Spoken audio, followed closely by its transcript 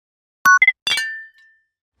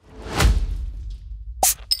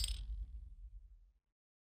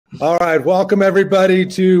All right, welcome everybody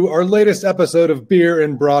to our latest episode of Beer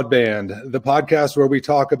and Broadband, the podcast where we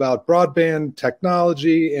talk about broadband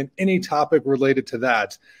technology and any topic related to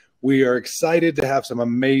that. We are excited to have some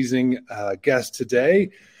amazing guests today.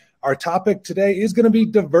 Our topic today is going to be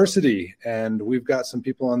diversity, and we've got some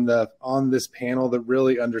people on this panel that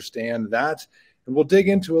really understand that. And we'll dig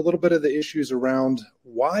into a little bit of the issues around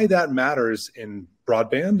why that matters in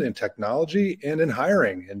broadband and technology and in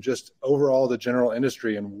hiring and just overall the general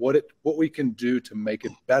industry and what we can do to make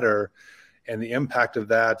it better and the impact of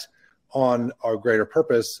that on our greater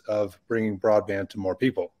purpose of bringing broadband to more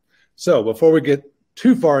people. So before we get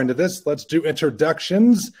too far into this, let's do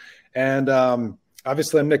introductions. And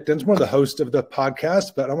obviously I'm Nick Dinsmoor, the host of the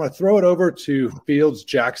podcast, but I want to throw it over to Fields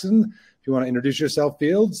Jackson. If you want to introduce yourself,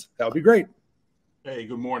 Fields, that would be great. Hey,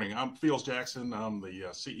 good morning. I'm Fields Jackson. I'm the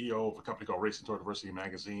CEO of a company called Racing Toward Diversity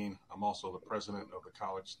Magazine. I'm also the president of the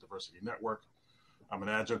College Diversity Network. I'm an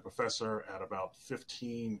adjunct professor at about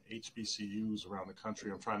 15 HBCUs around the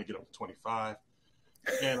country. I'm trying to get up to 25.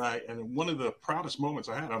 And one of the proudest moments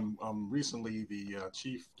I had, I'm recently the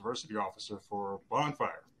chief diversity officer for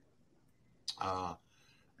Bonfire.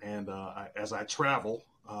 As I travel,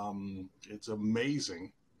 it's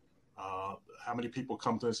amazing how many people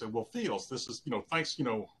come to us and say, well, Fields, this is, thanks,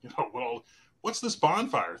 well, what's this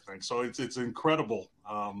Bonfire thing? So it's incredible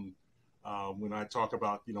when I talk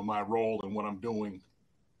about, my role and what I'm doing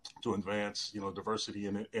to advance, diversity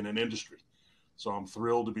in an industry. So I'm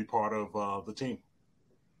thrilled to be part of the team.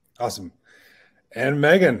 Awesome. And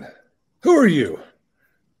Megan, who are you?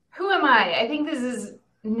 Who am I? I think this is,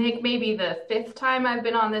 Nick, maybe the fifth time I've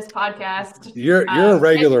been on this podcast. You're a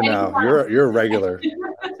regular now. You're a regular.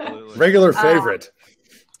 Regular favorite.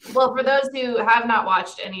 Well, for those who have not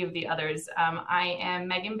watched any of the others, I am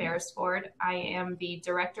Megan Beresford. I am the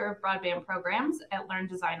Director of Broadband Programs at Learn,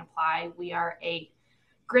 Design, Apply. We are a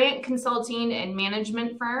grant consulting and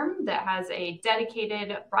management firm that has a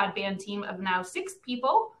dedicated broadband team of now 6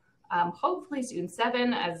 people, hopefully soon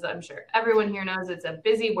 7, as I'm sure everyone here knows. It's a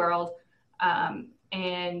busy world,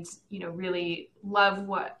 and really love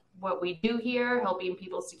what we do here, helping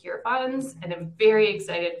people secure funds, and I'm very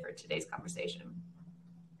excited for today's conversation.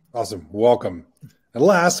 Awesome. Welcome. And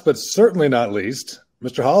last, but certainly not least,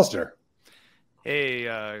 Mr. Hollister. Hey,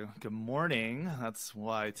 good morning. That's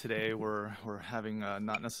why today we're having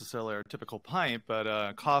not necessarily our typical pint,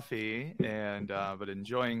 but coffee, and but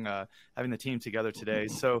enjoying having the team together today.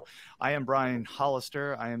 So I am Brian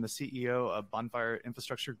Hollister. I am the CEO of Bonfire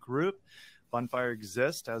Infrastructure Group. Bonfire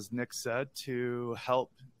exists, as Nick said, to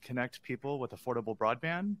help connect people with affordable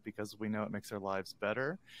broadband because we know it makes their lives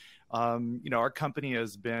better. Our company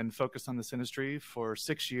has been focused on this industry for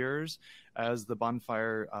 6 years as the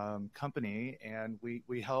Bonfire company, and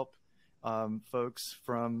we help folks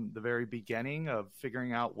from the very beginning of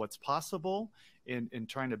figuring out what's possible in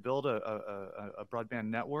trying to build a broadband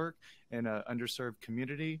network in an underserved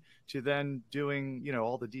community to then doing,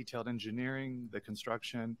 all the detailed engineering, the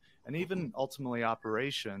construction, and even ultimately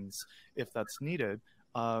operations, if that's needed,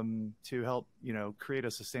 to help, create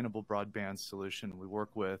a sustainable broadband solution. We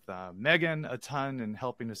work with Megan a ton in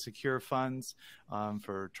helping to secure funds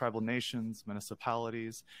for tribal nations,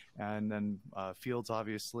 municipalities, and then Fields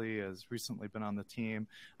obviously has recently been on the team.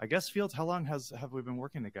 I guess Fields, how long have we been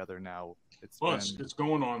working together now? It's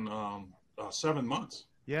going on 7 months.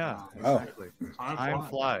 Yeah, exactly. Time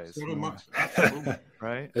flies. 7 months. Absolutely.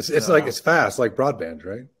 Right. It's fast, like broadband,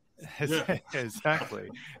 right? Yeah. Exactly.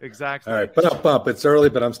 All right, bump. It's early,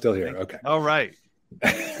 but I'm still here. Okay. All right.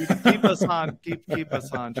 Keep us on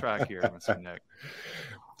track here, Mr. Nick.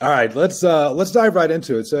 All right, let's dive right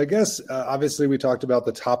into it. So I guess obviously we talked about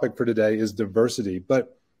the topic for today is diversity,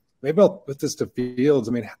 but maybe I'll put this to Fields.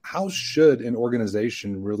 I mean, how should an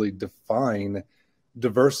organization really define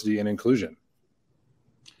diversity and inclusion?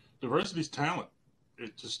 Diversity is talent.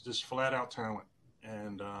 It's just flat out talent,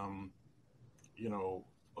 and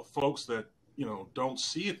folks that don't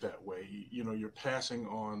see it that way, you're passing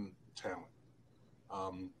on talent.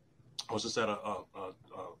 I was just at a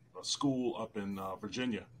school up in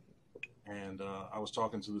Virginia, and I was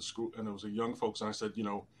talking to the school, and there was a young folks, and I said,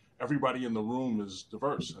 everybody in the room is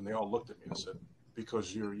diverse, and they all looked at me and said,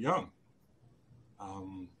 because you're young.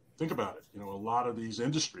 Think about it. A lot of these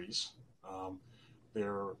industries,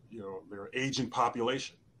 they're aging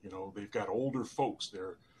population. They've got older folks.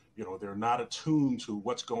 They're not attuned to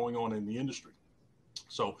what's going on in the industry.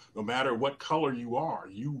 So no matter what color you are,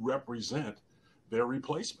 you represent their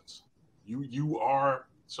replacements. You are,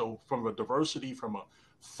 so from a diversity, from a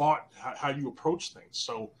thought, how you approach things.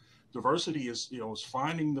 So diversity is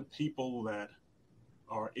finding the people that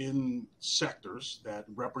are in sectors that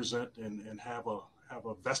represent and have have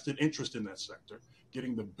a vested interest in that sector,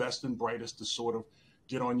 getting the best and brightest to sort of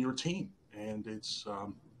get on your team. And it's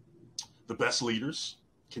the best leaders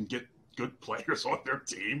can get good players on their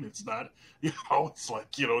team. It's not, it's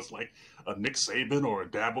like a Nick Saban or a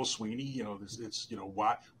Dabo Sweeney. It's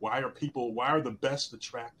why are the best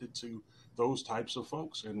attracted to those types of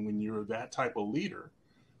folks? And when you're that type of leader,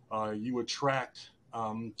 you attract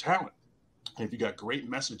talent. And if you got great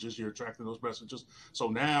messages, you're attracting those messages. So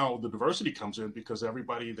now the diversity comes in because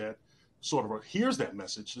everybody that sort of hears that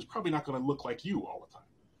message is probably not going to look like you all the time.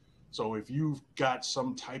 So if you've got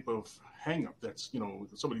some type of hang up that's,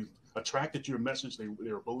 somebody attracted to your message,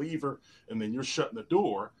 they're a believer, and then you're shutting the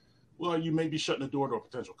door. Well, you may be shutting the door to a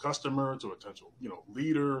potential customer, to a potential,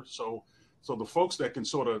 leader. So the folks that can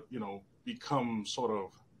sort of, become sort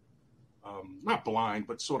of not blind,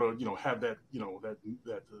 but sort of, have that,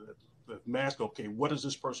 that mask. Okay, what does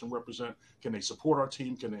this person represent? Can they support our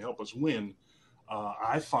team? Can they help us win?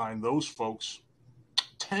 I find those folks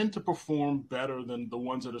tend to perform better than the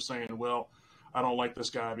ones that are saying, well, I don't like this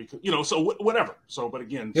guy because, so whatever. So, but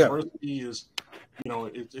again, diversity is,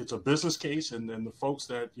 it's a business case. And then the folks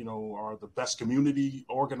that, are the best community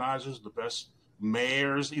organizers, the best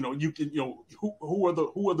mayors, who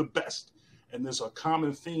are the best. And there's a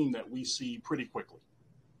common theme that we see pretty quickly.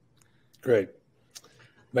 Great.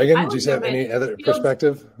 Megan, do you have any other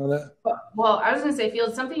perspective on that? Well, I was going to say,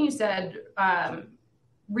 Field, something you said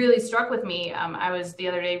really struck with me. I was the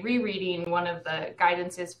other day rereading one of the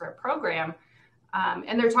guidances for a program,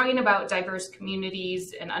 and they're talking about diverse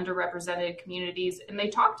communities and underrepresented communities, and they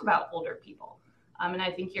talked about older people. And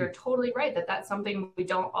I think you're totally right that that's something we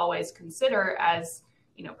don't always consider as,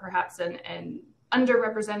 perhaps an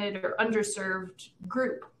underrepresented or underserved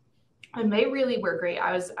group. And they really were great.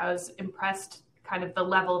 I was impressed kind of the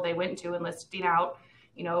level they went to in listing out,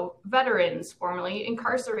 veterans, formerly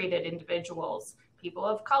incarcerated individuals, people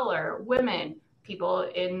of color, women, people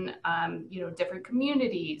in, different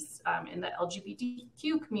communities, in the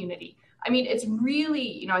LGBTQ community. I mean, it's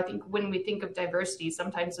really, I think when we think of diversity,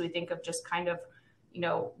 sometimes we think of just kind of,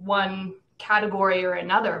 one category or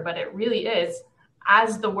another, but it really is,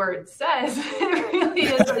 as the word says, it really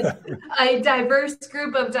is a diverse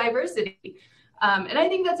group of diversity. And I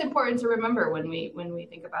think that's important to remember when we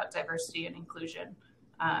think about diversity and inclusion,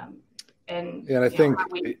 and I think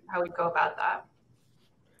how we go about that.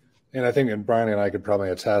 And I think, and Brian and I could probably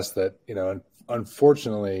attest that,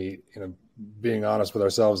 unfortunately, being honest with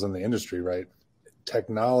ourselves in the industry, right?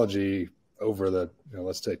 Technology over the,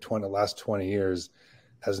 let's say last 20 years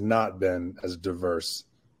has not been as diverse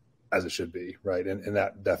as it should be, right? In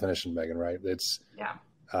that definition, Megan, right? It's,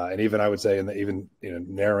 and even I would say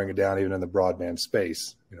narrowing it down, even in the broadband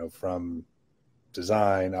space, from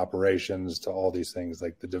design, operations to all these things,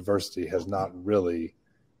 like the diversity has not really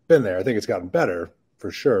been there. I think it's gotten better for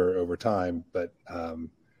sure over time, but I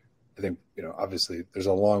think, obviously there's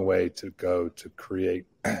a long way to go to create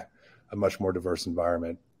a much more diverse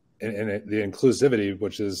environment. And the inclusivity,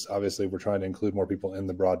 which is obviously we're trying to include more people in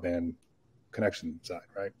the broadband connection side,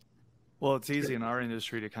 right? Well, it's easy in our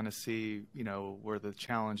industry to kind of see, where the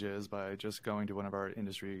challenge is by just going to one of our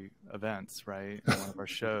industry events, right? One of our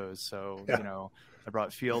shows. So, I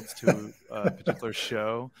brought Fields to a particular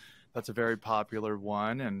show. That's a very popular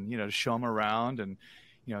one. And, to show them around and,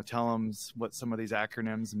 tell them what some of these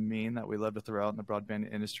acronyms mean that we love to throw out in the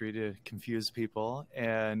broadband industry to confuse people.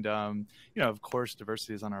 And, of course,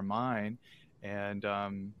 diversity is on our mind. And,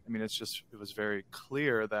 it was very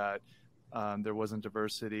clear that there wasn't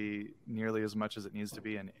diversity nearly as much as it needs to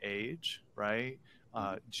be in age, right?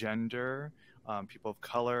 Gender, people of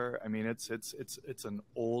color. I mean, it's an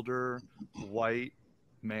older white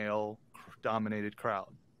male dominated crowd,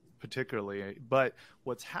 particularly. But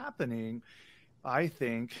what's happening, I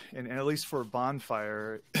think, and at least for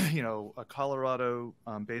Bonfire, a Colorado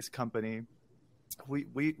based company,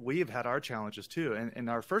 we've had our challenges too. And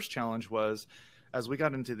our first challenge was, as we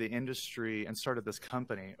got into the industry and started this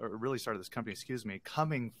company,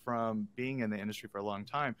 coming from being in the industry for a long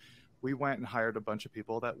time, we went and hired a bunch of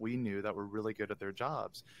people that we knew that were really good at their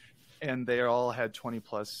jobs. And they all had 20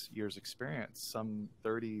 plus years experience, some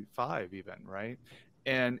 35 even, right?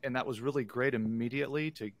 And that was really great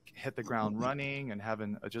immediately to hit the ground running and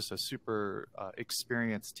having just a super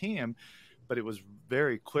experienced team. But it was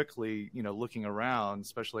very quickly, looking around,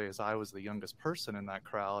 especially as I was the youngest person in that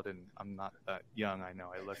crowd, and I'm not that young, I know,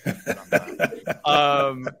 I look on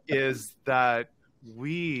that, is that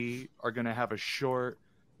we are going to have a short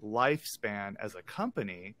lifespan as a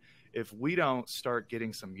company if we don't start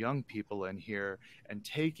getting some young people in here and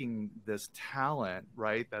taking this talent,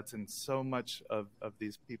 right, that's in so much of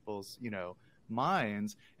these people's,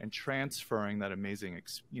 minds and transferring that amazing,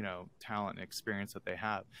 talent and experience that they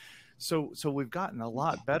have. So we've gotten a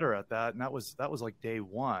lot better at that. And that was like day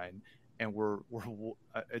one. And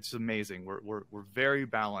it's amazing. We're very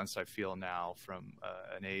balanced, I feel now, from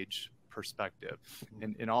an age perspective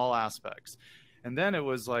in all aspects. And then it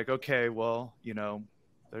was like, okay, well,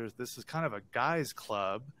 this is kind of a guys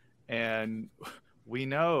club, and we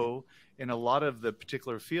know in a lot of the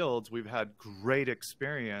particular fields we've had great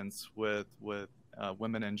experience with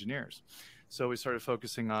women engineers. So we started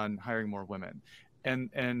focusing on hiring more women.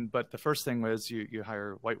 But the first thing was you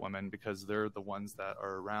hire white women because they're the ones that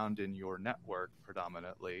are around in your network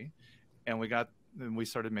predominantly, and we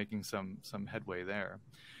started making some headway there.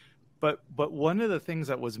 But one of the things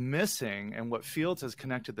that was missing, and what Fields has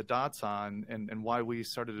connected the dots on, and why we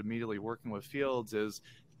started immediately working with Fields, is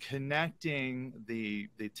connecting the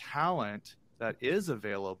talent that is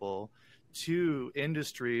available to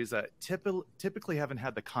industries that typically haven't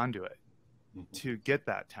had the conduit to get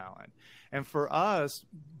that talent. And for us,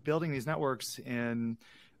 building these networks in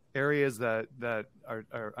areas that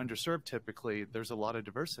are underserved, typically, there's a lot of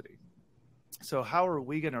diversity. So how are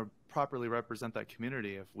we going to properly represent that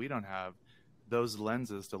community if we don't have those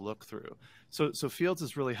lenses to look through? So Fields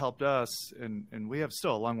has really helped us, and we have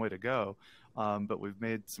still a long way to go, but we've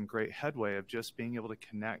made some great headway of just being able to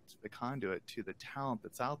connect the conduit to the talent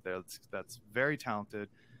that's out there that's very talented,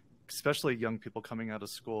 especially young people coming out of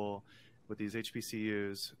school with these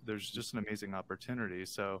HBCUs. There's just an amazing opportunity.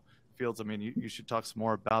 So Fields, I mean, you should talk some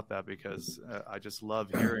more about that, because I just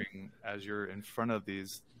love hearing as you're in front of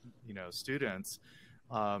these, students,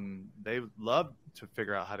 they love to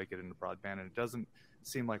figure out how to get into broadband, and it doesn't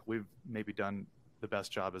seem like we've maybe done the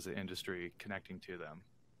best job as an industry connecting to them.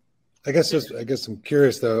 I guess I'm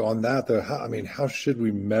curious though on that though. How should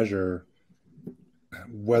we measure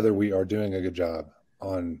whether we are doing a good job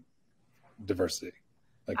on diversity?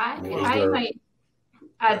 I might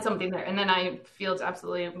add something there, and then Fields,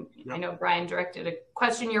 absolutely. Yep. I know Brian directed a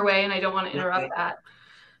question your way, and I don't want to interrupt that.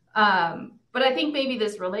 But I think maybe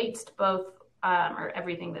this relates to both, or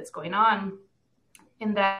everything that's going on,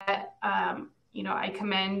 in that, I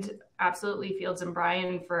commend absolutely Fields and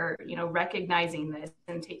Brian for, recognizing this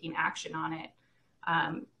and taking action on it.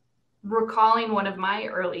 Recalling one of my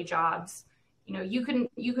early jobs, you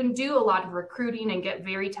can do a lot of recruiting and get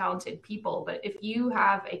very talented people, but if you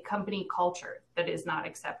have a company culture that is not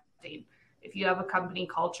accepting, if you have a company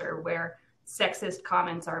culture where sexist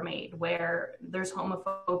comments are made, where there's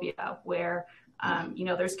homophobia, where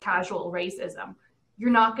there's casual racism, you're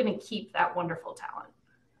not going to keep that wonderful talent.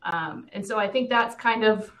 And so I think that's kind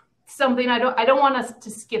of something I don't want us to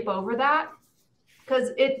skip over that, because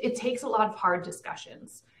it takes a lot of hard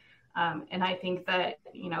discussions. And I think that,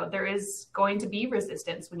 there is going to be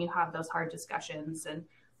resistance when you have those hard discussions,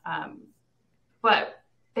 but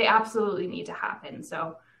they absolutely need to happen.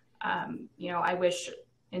 So, I wish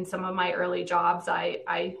in some of my early jobs,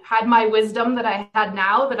 I had my wisdom that I had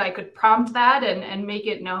now, that I could prompt that and make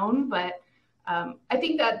it known. But I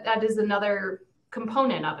think that is another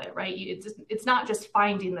component of it, right? It's not just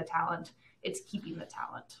finding the talent, it's keeping the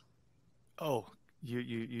talent. Oh,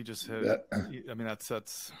 you just hit, I mean,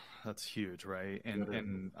 that's huge, right?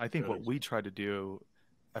 And I think what we try to do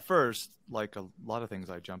at first, like a lot of things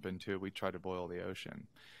I jump into, we try to boil the ocean.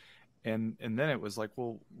 And then it was like,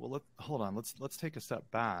 hold on, let's take a step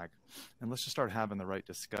back, and let's just start having the right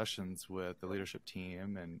discussions with the leadership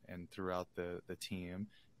team and throughout the team,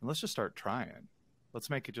 and let's just start trying. Let's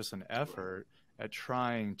make it just an effort at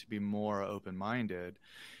trying to be more open-minded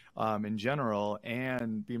in general,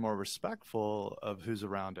 and be more respectful of who's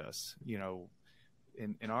around us.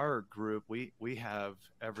 In our group, we have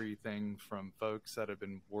everything from folks that have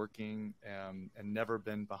been working and never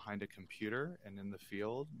been behind a computer and in the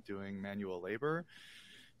field doing manual labor,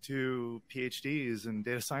 to PhDs and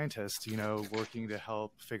data scientists, working to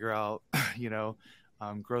help figure out,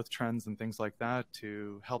 growth trends and things like that,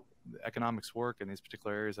 to help economics work in these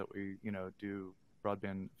particular areas that we, do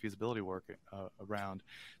broadband feasibility work around.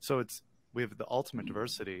 So we have the ultimate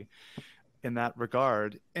diversity in that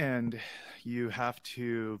regard, and you have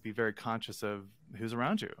to be very conscious of who's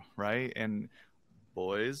around you, right? And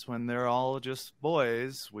boys, when they're all just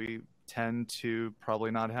boys, we tend to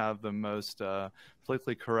probably not have the most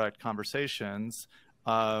politically correct conversations,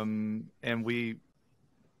 and we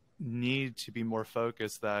need to be more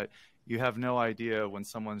focused that you have no idea when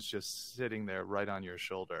someone's just sitting there right on your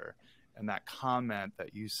shoulder, and that comment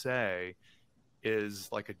that you say is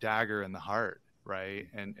like a dagger in the heart, right?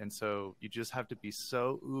 And so you just have to be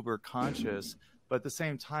so uber conscious, but at the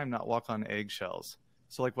same time not walk on eggshells.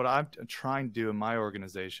 So like what I'm trying to do in my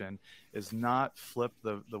organization is not flip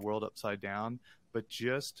the world upside down, but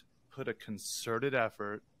just put a concerted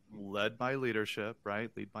effort led by leadership,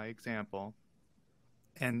 right? Lead by example,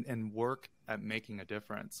 and work at making a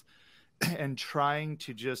difference and trying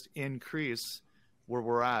to just increase where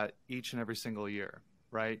we're at each and every single year,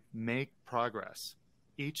 right? Make progress.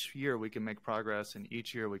 Each year we can make progress, and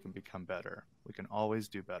each year we can become better. We can always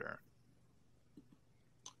do better.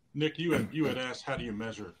 Nick, you had asked, how do you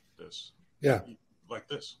measure this? Yeah. Like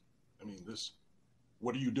this. I mean,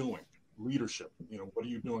 what are you doing? Leadership, what are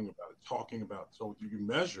you doing about it? Talking about, so you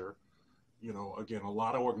measure, again, a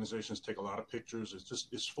lot of organizations take a lot of pictures.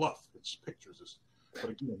 It's fluff. It's pictures. But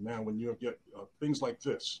again, now when you get things like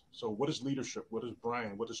this, so what is leadership? What is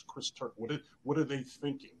Brian? What is Chris Turk? What are they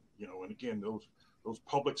thinking? And again, those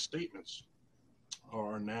public statements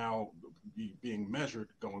are now being measured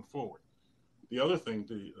going forward. The other thing,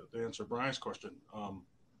 to answer Brian's question,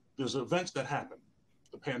 there's events that happen.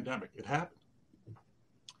 The pandemic, it happened.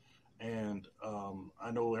 And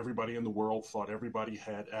I know everybody in the world thought everybody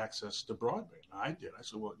had access to broadband. I did. I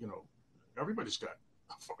said, well, everybody's got,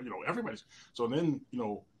 everybody's. So then,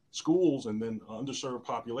 schools and then underserved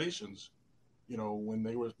populations, when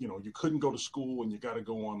they were, you couldn't go to school and you got to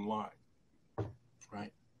go online,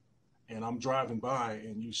 right? And I'm driving by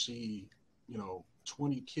and you see,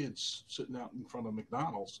 20 kids sitting out in front of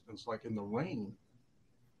McDonald's, and it's like in the rain,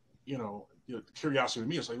 the curiosity to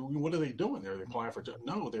me is like, well, what are they doing there? They're applying for jobs?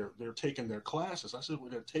 No, they're taking their classes. I said,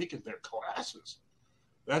 well, they're taking their classes.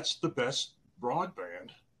 That's the best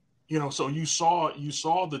broadband, so you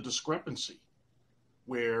saw the discrepancy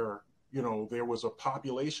where, there was a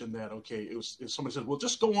population that, okay, if somebody said, well,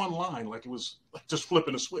 just go online, like it was like just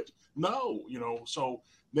flipping a switch. No, so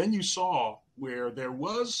then you saw where there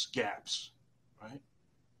was gaps, right?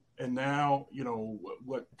 And now,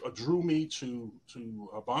 what drew me to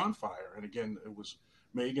a Bonfire, and again, it was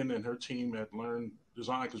Megan and her team at Learn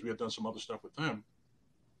Design, because we had done some other stuff with them,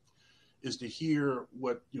 is to hear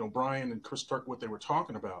what, Brian and Chris Turk, what they were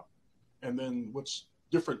talking about. And then what's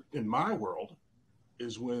different in my world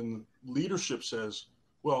is when leadership says,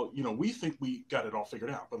 well, we think we got it all figured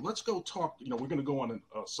out, but let's go talk, we're going to go on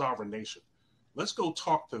a sovereign nation. Let's go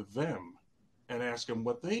talk to them and ask them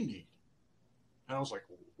what they need. And I was like,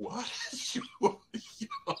 what?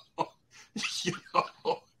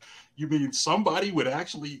 You mean somebody would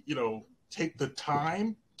actually, take the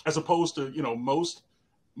time, as opposed to,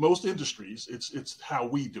 most industries, it's how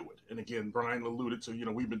we do it. And again, Brian alluded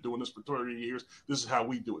to, we've been doing this for 30 years. This is how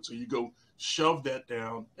we do it. So you go shove that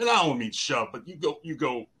down, and I don't mean shove, but you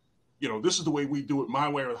go, this is the way we do it, my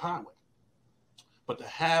way or the highway. But to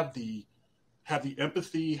have the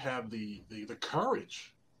empathy, have the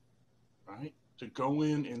courage, right? To go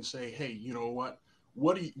in and say, hey, you know what?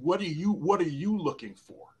 What are you looking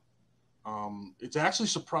for? It's actually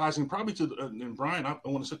surprising, probably and Brian, I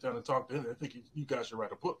want to sit down and talk to him. I think you guys should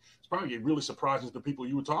write a book. It's probably really surprising to the people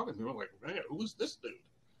you were talking to. Like, man, who is this dude?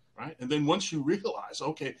 Right? And then once you realize,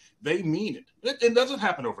 okay, they mean it. It doesn't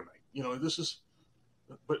happen overnight.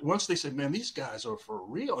 But once they say, man, these guys are for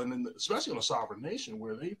real. And then especially on a sovereign nation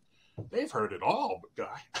where they've heard it all, but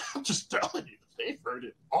guy, I'm just telling you, they've heard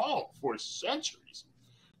it all for centuries.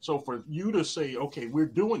 So for you to say, okay, we're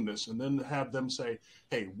doing this, and then have them say,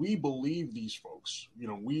 hey, we believe these folks,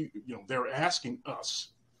 they're asking us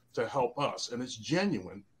to help us, and it's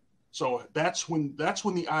genuine. So that's when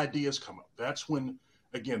the ideas come up. That's when,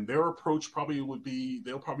 again, their approach probably would be,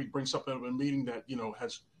 they'll probably bring something up in a meeting that,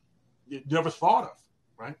 has never thought of,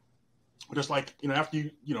 right? But it's like, after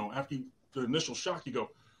the initial shock, you go,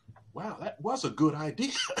 wow, that was a good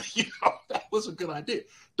idea. That was a good idea.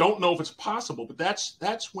 Don't know if it's possible, but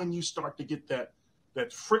that's when you start to get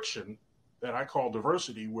that friction that I call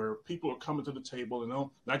diversity, where people are coming to the table and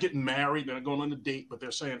not getting married, they're not going on a date, but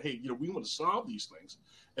they're saying, hey, we want to solve these things.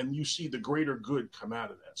 And you see the greater good come out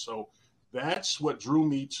of that. So that's what drew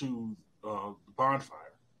me to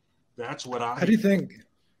Bonfire. That's what How do you think?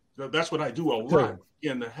 That's what I do a lot.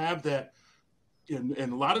 And to have that, and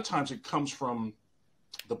a lot of times it comes from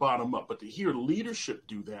the bottom up, but to hear leadership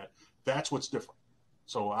do that, that's what's different.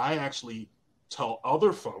 So I actually tell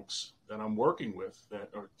other folks that I'm working with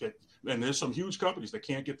and there's some huge companies that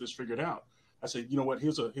can't get this figured out. I say, you know what,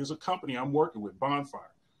 here's a company I'm working with,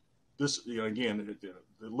 Bonfire. This, again,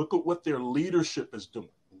 look at what their leadership is doing.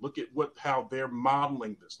 Look at how they're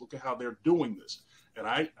modeling this. Look at how they're doing this. And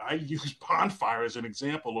I use Bonfire as an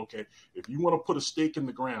example. Okay, if you want to put a stake in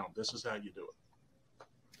the ground, this is how you do it.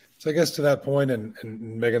 So I guess to that point, and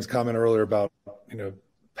Megan's comment earlier about,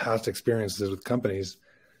 past experiences with companies,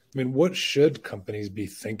 I mean, what should companies be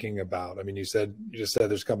thinking about? I mean, you just said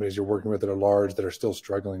there's companies you're working with that are large that are still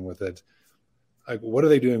struggling with it. Like, what are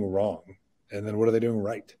they doing wrong? And then what are they doing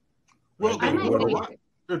right? Well, Right?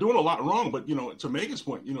 they're doing a lot wrong, but to Megan's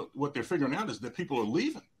point, what they're figuring out is that people are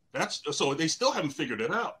leaving. So they still haven't figured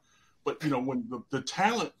it out. But when the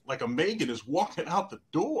talent like a Megan is walking out the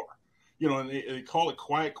door, and they call it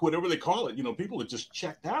quiet quit, whatever they call it, people are just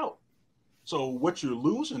checked out. So what you're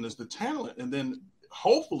losing is the talent, and then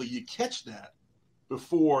hopefully you catch that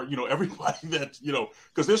before everybody that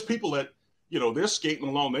because there's people that they're skating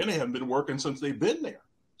along and they haven't been working since they've been there.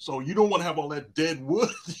 So you don't want to have all that dead wood,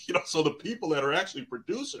 so the people that are actually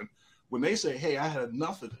producing, when they say, hey, I had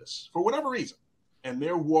enough of this for whatever reason, and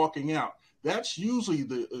they're walking out, that's usually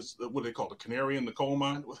what they call the canary in the coal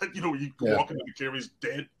mine. You walk into the canary's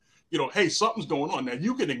dead, hey, something's going on. Now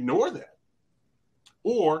you can ignore that,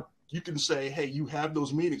 or you can say, hey, you have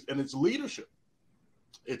those meetings, and it's leadership.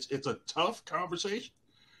 It's a tough conversation.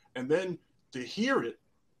 And then to hear it,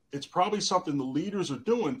 it's probably something the leaders are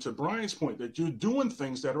doing, to Brian's point, that you're doing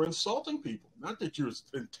things that are insulting people. Not that you're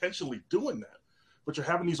intentionally doing that, but you're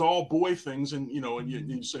having these all boy things, and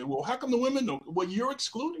you say, well, how come the women don't? Well, you're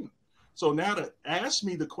excluding them. So now to ask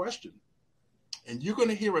me the question, and you're going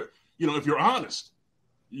to hear it, if you're honest,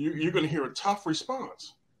 you're going to hear a tough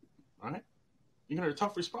response, right? You're going to hear a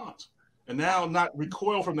tough response. And now not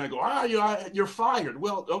recoil from that, go, you're fired.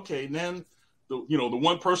 Well, okay, and then the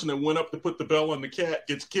one person that went up to put the bell on the cat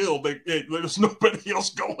gets killed. There's nobody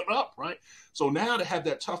else going up, right? So now to have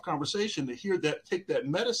that tough conversation, to hear that, take that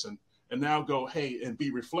medicine, and now go, hey, and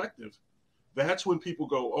be reflective, that's when people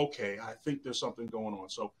go, okay, I think there's something going on.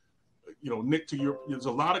 So, Nick, there's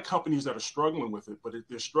a lot of companies that are struggling with it, but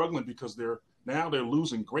they're struggling because they're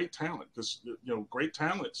losing great talent, because great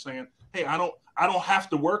talent saying, hey, I don't have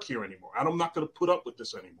to work here anymore. I'm not going to put up with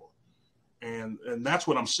this anymore. And that's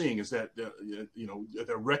what I'm seeing, is that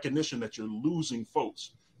the recognition that you're losing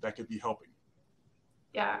folks that could be helping.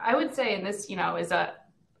 Yeah, I would say, and this is a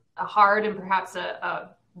hard and perhaps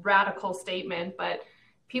a radical statement, but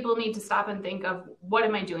people need to stop and think of, what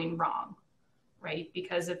am I doing wrong, right?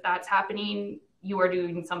 Because if that's happening, you are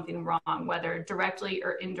doing something wrong, whether directly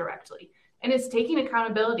or indirectly. And it's taking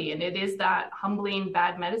accountability, and it is that humbling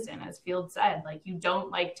bad medicine, as Field said. Like, you don't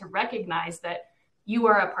like to recognize that you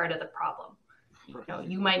are a part of the problem.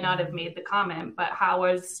 You might not have made the comment, but how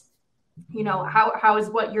is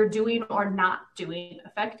what you're doing or not doing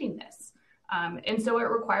affecting this? And so it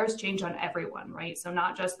requires change on everyone, right? So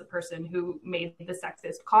not just the person who made the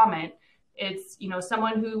sexist comment. It's,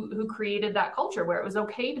 someone who created that culture where it was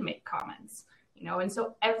okay to make comments, and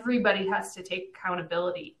so everybody has to take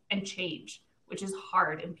accountability and change, which is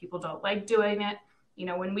hard, and people don't like doing it.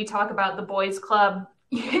 When we talk about the boys club,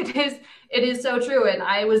 it is so true. And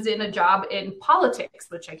I was in a job in politics,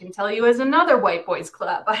 which I can tell you is another white boys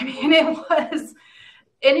club. I mean, and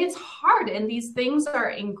it's hard, and these things are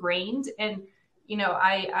ingrained. And, again,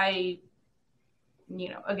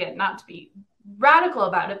 not to be radical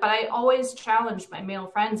about it, but I always challenge my male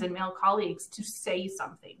friends and male colleagues to say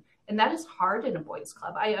something. And that is hard in a boys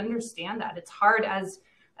club. I understand that. It's hard, as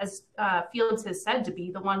Fields has said, to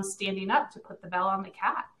be the one standing up to put the bell on the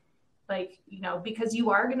cat. Because you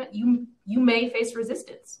may face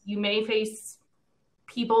resistance. You may face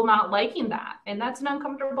people not liking that. And that's an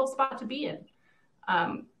uncomfortable spot to be in.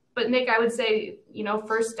 But Nick, I would say,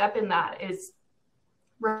 first step in that is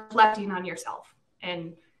reflecting on yourself.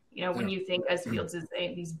 And, when you think, as Fields is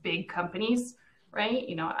saying, these big companies, right?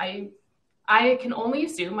 I can only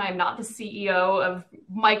assume I'm not the CEO of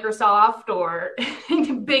Microsoft or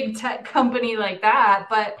a big tech company like that,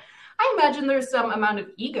 but I imagine there's some amount of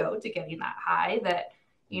ego to getting that high, that,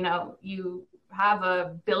 you have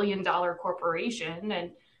a $1 billion corporation,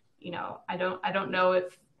 and, I don't know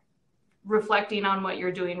if reflecting on what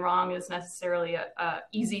you're doing wrong is necessarily a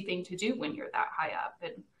easy thing to do when you're that high up.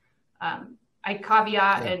 And I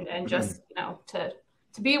caveat and just,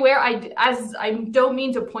 to be aware, I don't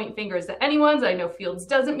mean to point fingers at anyone. I know Fields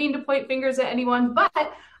doesn't mean to point fingers at anyone,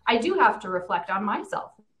 but I do have to reflect on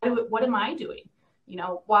myself. What am I doing?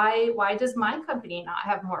 Why does my company not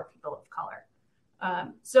have more people of color?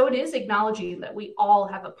 So it is acknowledging that we all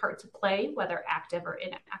have a part to play, whether active or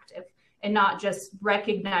inactive, and not just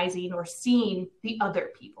recognizing or seeing the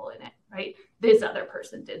other people in it, right? This other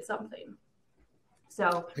person did something.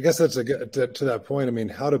 So I guess that's to that point. I mean,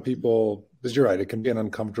 how do people, because you're right, it can be an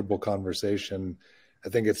uncomfortable conversation. I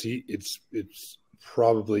think it's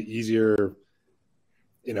probably easier,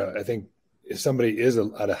 I think if somebody is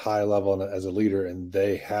at a high level as a leader, and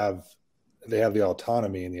they have the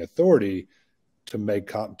autonomy and the authority to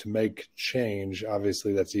make change,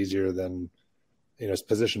 obviously that's easier than, it's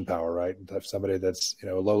position power, right? If somebody that's,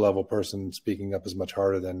 a low level person speaking up is much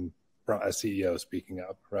harder than a CEO speaking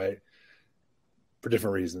up, right? For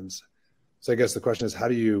different reasons. So I guess the question is, how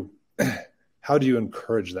do you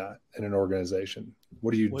encourage that in an organization?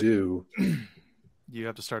 What do you do? You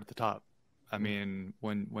have to start at the top. I mean,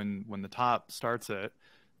 when the top starts it,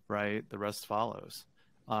 right, the rest follows.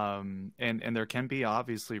 And there can be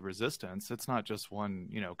obviously resistance. It's not just one,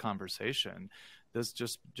 conversation. This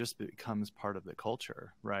just becomes part of the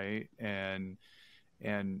culture, right? And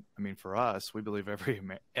I mean, for us, we believe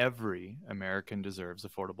every American deserves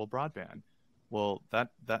affordable broadband. Well,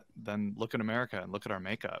 then look at America and look at our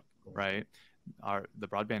makeup, right? The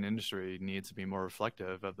broadband industry needs to be more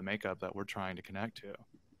reflective of the makeup that we're trying to connect to.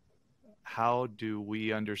 How do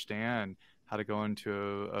we understand how to go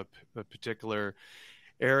into a particular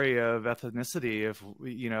area of ethnicity, if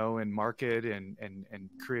and market and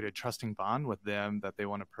create a trusting bond with them that they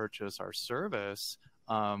want to purchase our service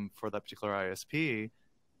for that particular ISP,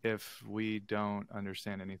 if we don't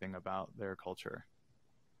understand anything about their culture?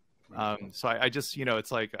 So I just,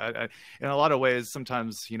 it's like, I, in a lot of ways,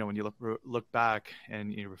 sometimes, when you look back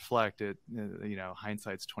and you reflect,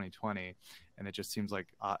 hindsight's 2020, and it just seems like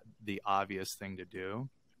the obvious thing to do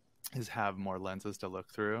is have more lenses to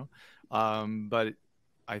look through. But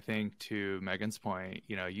I think, to Megan's point,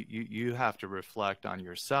 you have to reflect on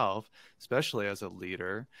yourself, especially as a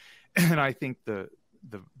leader. And I think the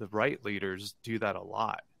right leaders do that a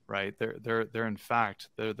lot. Right. They're in fact,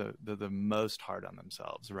 they're the most hard on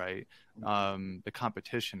themselves. Right. The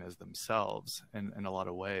competition is themselves in a lot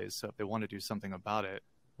of ways. So if they want to do something about it,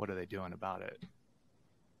 what are they doing about it?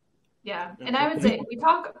 Yeah. And I would say we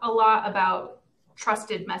talk a lot about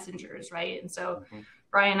trusted messengers. Right. And so,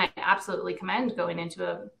 Brian, I absolutely commend going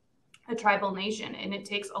into a tribal nation. And it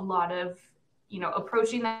takes a lot of,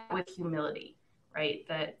 approaching that with humility. Right.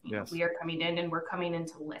 That yes. We are coming in and we're coming in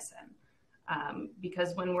to listen.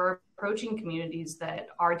 Because when we're approaching communities that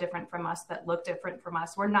are different from us, that look different from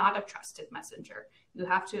us, we're not a trusted messenger. You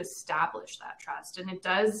have to establish that trust. And it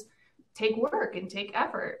does take work and take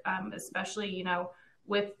effort, especially,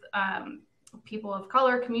 with people of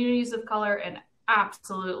color, communities of color, and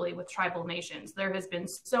absolutely with tribal nations. There has been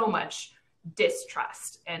so much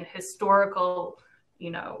distrust and historical,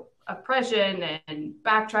 oppression and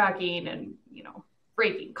backtracking and,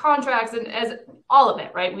 breaking contracts and as all of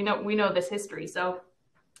it, right? We know this history. So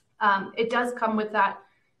it does come with that,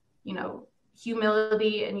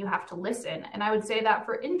 humility, and you have to listen. And I would say that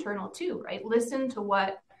for internal too, right? Listen to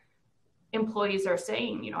what employees are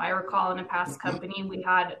saying. I recall in a past company, we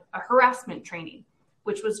had a harassment training,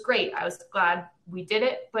 which was great. I was glad we did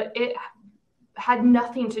it, but it had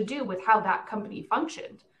nothing to do with how that company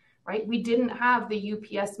functioned, right? We didn't have the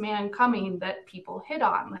UPS man coming that people hit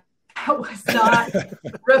on. That was not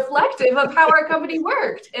reflective of how our company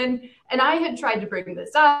worked. And I had tried to bring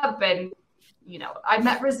this up, and, I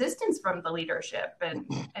met resistance from the leadership,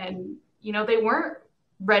 and they weren't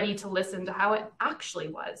ready to listen to how it actually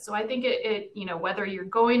was. So I think it whether you're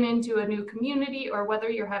going into a new community or whether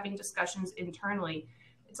you're having discussions internally,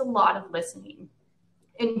 it's a lot of listening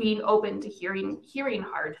and being open to hearing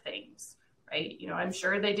hard things, right? I'm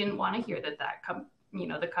sure they didn't want to hear that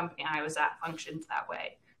the company I was at functions that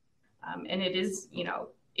way. And it is,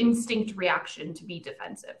 instinct reaction to be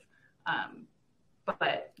defensive.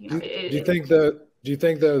 But do you think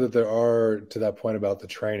though that there are, to that point about the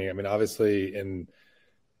training? I mean, obviously in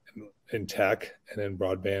tech and in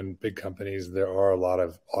broadband, big companies, there are a lot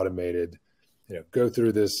of automated, go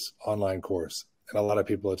through this online course, and a lot of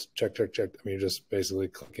people, it's check. I mean, you're just basically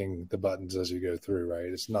clicking the buttons as you go through, right?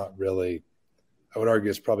 It's not really, I would argue,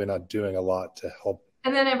 it's probably not doing a lot to help.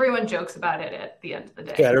 And then everyone jokes about it at the end of the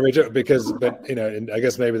day. Yeah, everybody jokes but and I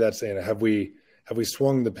guess maybe that's saying, have we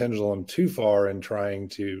swung the pendulum too far in trying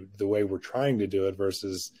to, the way we're trying to do it,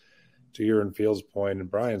 versus, to your and Phil's point and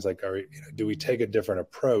Brian's, like, do we take a different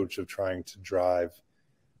approach of trying to drive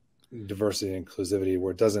diversity and inclusivity,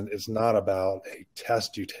 where it's not about a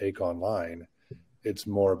test you take online, it's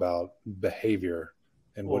more about behavior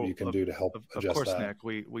and what you can do to help adjust that. Of course, Nick,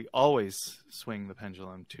 we always swing the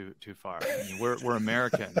pendulum too far. I mean, we're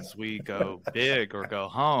Americans. We go big or go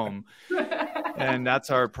home, and that's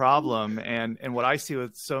our problem. And what I see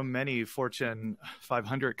with so many Fortune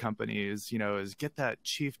 500 companies, is get that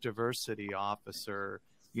chief diversity officer,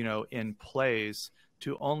 in place,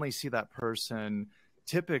 to only see that person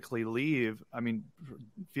typically leave. I mean,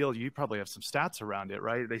 Phil, you probably have some stats around it,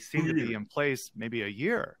 right? They seem to be in place maybe a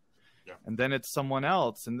year. Yeah. And then it's someone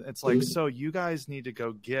else. And it's like, so you guys need to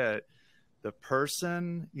go get the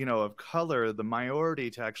person, of color, the minority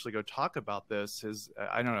to actually go talk about this is,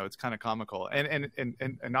 I don't know, it's kind of comical.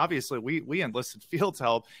 And obviously we enlisted Field's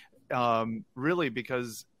help, really,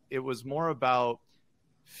 because it was more about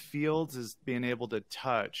Fields is being able to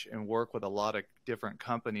touch and work with a lot of different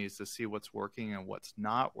companies to see what's working and what's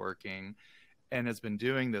not working, and has been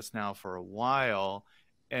doing this now for a while.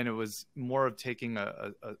 And it was more of taking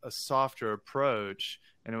a softer approach.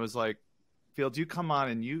 And it was like, Fields, you come on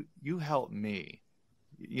and you help me.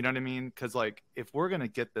 You know what I mean? Because like, if we're going to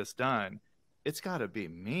get this done, it's got to be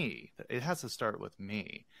me. It has to start with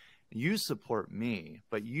me. You support me,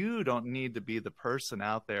 but you don't need to be the person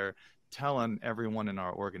out there telling everyone in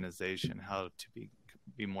our organization how to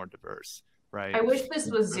be more diverse. Right. I wish this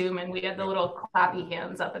was Zoom and we had the little clappy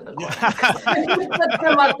hands up in the corner. Put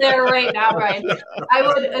them up there right now, Brian. I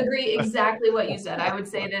would agree exactly what you said. I would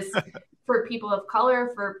say this for people of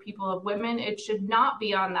color, for people of women, it should not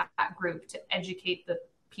be on that group to educate the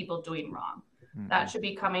people doing wrong. Mm-hmm. That should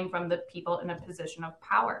be coming from the people in a position of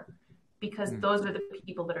power, because those are the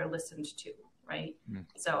people that are listened to. Right.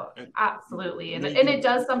 So absolutely. And it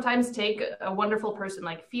does sometimes take a wonderful person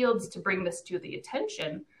like Fields to bring this to the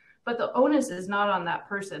attention. But the onus is not on that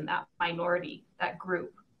person, that minority, that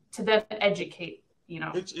group, to then educate, the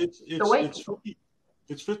way.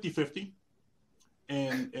 It's 50-50.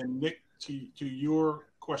 And Nick, to your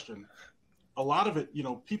question, a lot of it,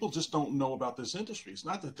 people just don't know about this industry. It's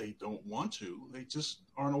not that they don't want to, they just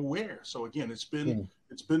aren't aware. So again, it's been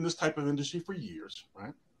this type of industry for years,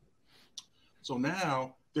 right? So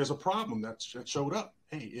now there's a problem that showed up.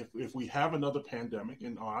 Hey, if we have another pandemic,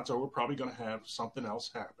 and odds are we're probably going to have something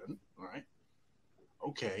else happen, right?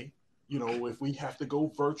 Okay, if we have to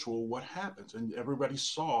go virtual, what happens? And everybody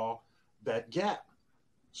saw that gap.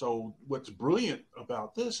 So what's brilliant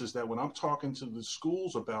about this is that when I'm talking to the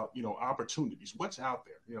schools about, opportunities, what's out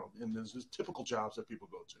there, and there's typical jobs that people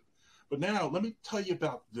go to. But now let me tell you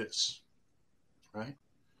about this, right?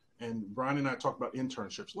 And Brian and I talked about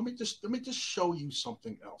internships. Let me just show you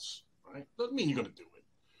something else, right? Doesn't mean you're going to do it.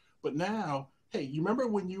 But now, hey, you remember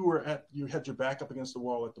when you had your back up against the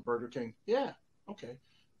wall at the Burger King? Yeah, okay.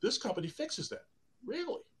 This company fixes that.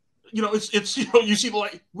 Really? It's you see the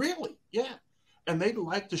light. Really? Yeah. And they'd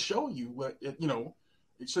like to show you what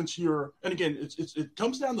since you're, and again, it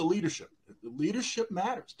comes down to leadership. Leadership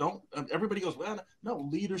matters. Everybody goes, well, no,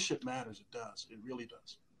 leadership matters. It does. It really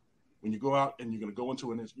does. When you go out and you're going to go into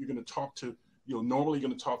you're going to talk to, normally you're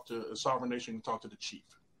going to talk to a sovereign nation, you talk to the chief.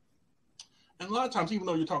 And a lot of times, even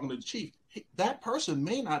though you're talking to the chief, that person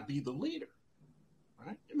may not be the leader,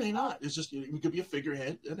 right? It may not. It's just, it could be a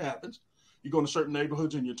figurehead. It happens. You go into certain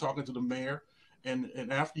neighborhoods and you're talking to the mayor, and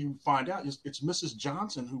after you find out, it's Mrs.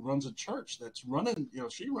 Johnson who runs a church that's running,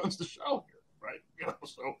 she runs the show here, right?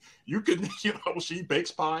 So you can, she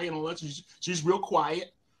bakes pie and all that. She's real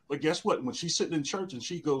quiet. But guess what? When she's sitting in church and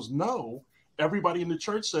she goes, no, everybody in the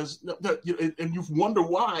church says, no, and you wonder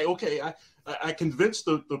why. Okay, I convinced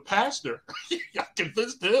the pastor. I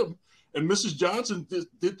convinced him. And Mrs. Johnson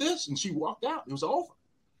did this, and she walked out. It was over.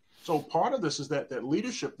 So part of this is that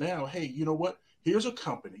leadership now, hey, you know what? Here's a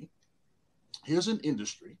company. Here's an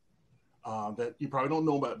industry that you probably don't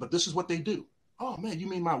know about, but this is what they do. Oh, man, you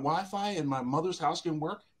mean my Wi-Fi and my mother's house can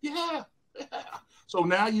work? Yeah. So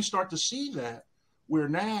now you start to see that, where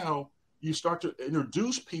now you start to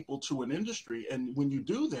introduce people to an industry. And when you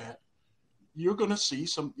do that, you're going to see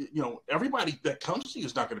some, everybody that comes to you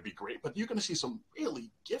is not going to be great, but you're going to see some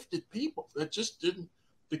really gifted people that just didn't.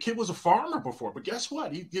 The kid was a farmer before, but guess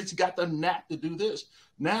what? He's got the knack to do this.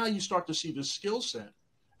 Now you start to see the skill set.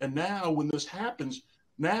 And now when this happens,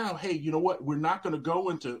 now, hey, you know what? We're not going to go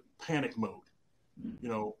into panic mode.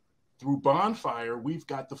 Through Bonfire, we've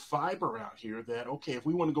got the fiber out here that, okay, if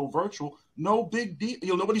we want to go virtual, no big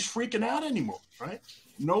deal. Nobody's freaking out anymore, right?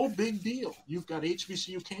 No big deal. You've got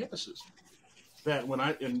HBCU campuses that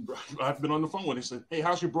I've been on the phone with, they said, hey,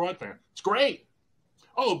 how's your broadband? It's great.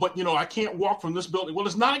 Oh, but, I can't walk from this building. Well,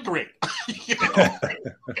 it's not great.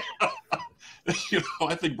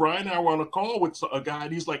 I think Brian and I were on a call with a guy,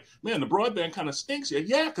 and he's like, man, the broadband kind of stinks here.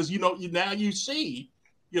 Yeah, because, now you see,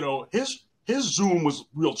 his Zoom was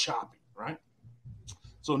real choppy, right?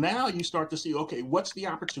 So now you start to see, okay, what's the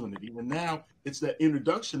opportunity? And now it's that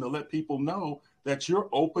introduction to let people know that you're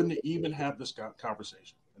open to even have this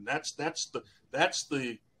conversation. And that's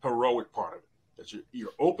the heroic part of it, that you're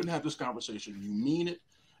open to have this conversation, you mean it.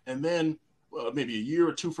 And then maybe a year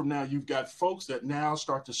or two from now, you've got folks that now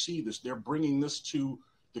start to see this. They're bringing this to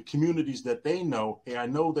the communities that they know. Hey, I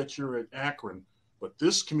know that you're at Akron, but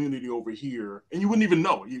this community over here, and you wouldn't even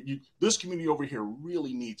know, this community over here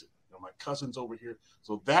really needs it. My cousin's over here.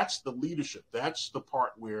 So that's the leadership. That's the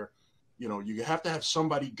part where, you have to have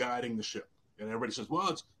somebody guiding the ship. And everybody says, well,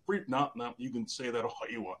 it's free. No, you can say that all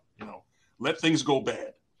you want. Let things go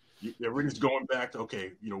bad. Everything's going back to,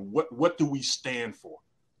 okay, what do we stand for,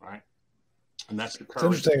 right? And that's the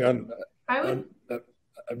courage. It's interesting.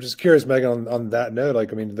 I'm just curious, Megan, on that note,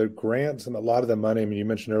 the grants and a lot of the money, you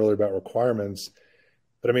mentioned earlier about requirements,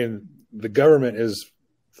 but the government is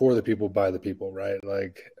for the people, by the people, right?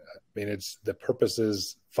 It's the purpose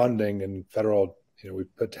is funding and federal, we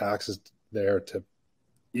put taxes there to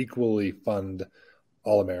equally fund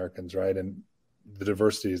all Americans, right? And the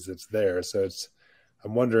diversity that's there. So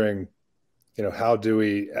I'm wondering, how do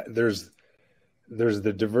we, there's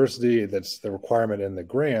the diversity that's the requirement in the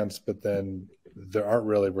grants, but then there aren't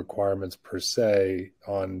really requirements per se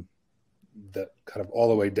on the kind of all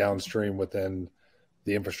the way downstream within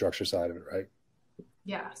the infrastructure side of it, right?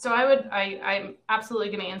 Yeah. So I'm absolutely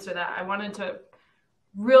going to answer that. I wanted to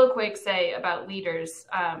real quick say about leaders,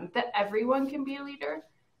 that everyone can be a leader.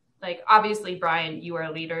 Obviously, Brian, you are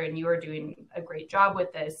a leader and you are doing a great job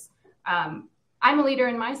with this. I'm a leader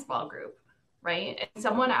in my small group, right? And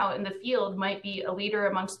someone out in the field might be a leader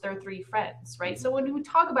amongst their 3 friends, right? So when we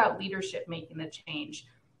talk about leadership making the change,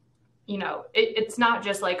 it's not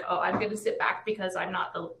just I'm going to sit back because I'm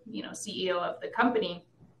not the, CEO of the company.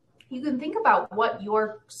 You can think about what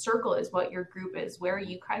your circle is, what your group is, where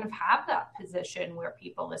you kind of have that position where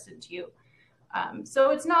people listen to you.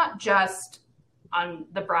 So it's not just on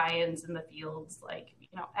the Bryans and the fields,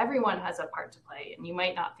 everyone has a part to play, and you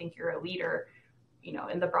might not think you're a leader,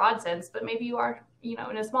 in the broad sense, but maybe you are, in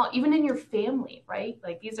a small, even in your family, right?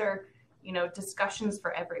 These are, discussions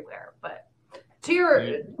for everywhere. But to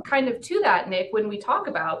your kind of to that, Nick, when we talk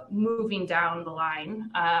about moving down the line,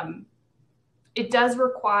 it does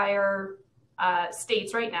require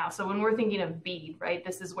states right now. So when we're thinking of BEAD, right,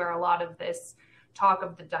 this is where a lot of this talk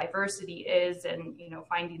of the diversity is, and,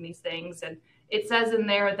 finding these things. And it says in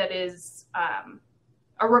there that is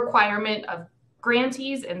a requirement of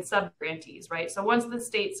grantees and sub-grantees, right? So once the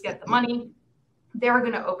states get the money, they're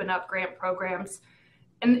going to open up grant programs.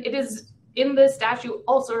 And it is in the statute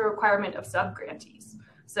also a requirement of sub-grantees.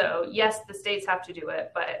 So yes, the states have to do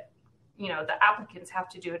it, but, the applicants have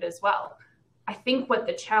to do it as well. I think what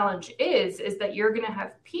the challenge is that you're going to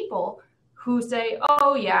have people who say,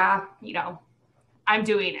 oh yeah, I'm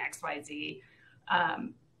doing X, Y, Z,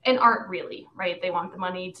 and aren't really, right? They want the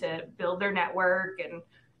money to build their network, and,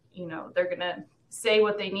 they're going to say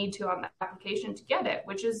what they need to on the application to get it,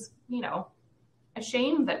 which is, a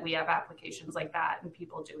shame that we have applications like that and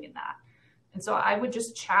people doing that. And so I would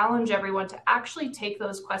just challenge everyone to actually take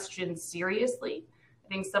those questions seriously. I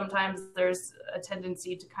think sometimes there's a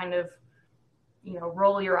tendency to kind of,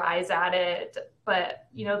 roll your eyes at it, but,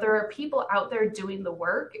 there are people out there doing the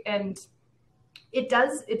work, and it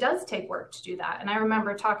does take work to do that. And I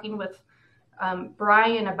remember talking with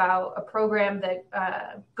Brian about a program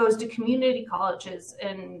that goes to community colleges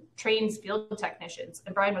and trains field technicians.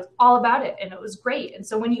 And Brian was all about it, and it was great. And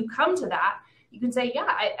so when you come to that, you can say, yeah,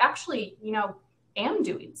 I actually, am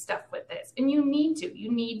doing stuff with this. And you need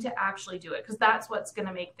to actually do it, because that's what's going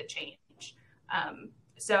to make the change.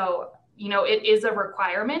 So, it is a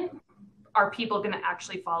requirement. Are people going to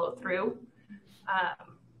actually follow through?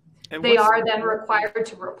 They are then required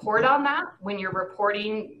to report on that when you're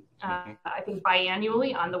reporting, I think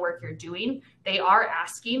biannually, on the work you're doing. They are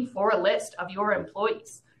asking for a list of your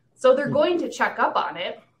employees. So they're going to check up on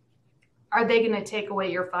it. Are they going to take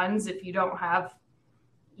away your funds if you don't have,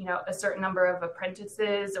 a certain number of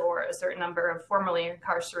apprentices or a certain number of formerly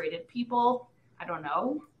incarcerated people? I don't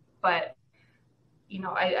know. But,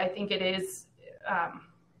 I think it is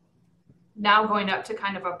now going up to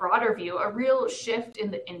kind of a broader view, a real shift in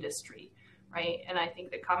the industry, right? And I think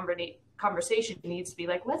the conversation needs to be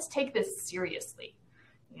let's take this seriously.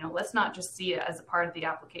 Let's not just see it as a part of the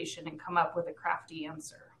application and come up with a crafty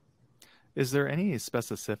answer. Is there any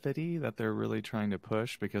specificity that they're really trying to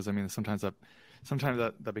push? Because sometimes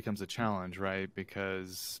that becomes a challenge, right?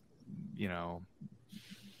 Because,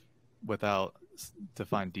 without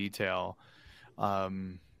defined detail,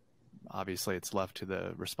 obviously it's left to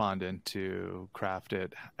the respondent to craft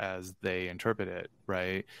it as they interpret it,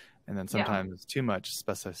 right? And then sometimes too much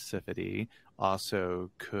specificity also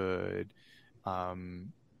could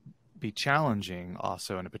be challenging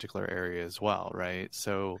also in a particular area as well, right?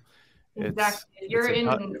 So exactly.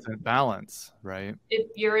 It's a balance, right? If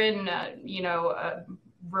you're in,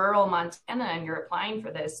 rural Montana and you're applying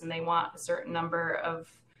for this and they want a certain number of,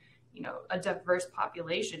 a diverse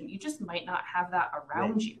population, you just might not have that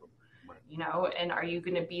around you, and are you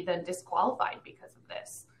going to be then disqualified because of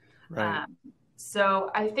this? Right. So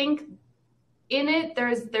I think in it,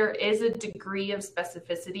 there is a degree of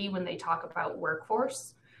specificity when they talk about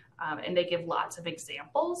workforce, and they give lots of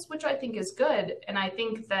examples, which I think is good. And I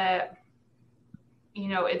think that, you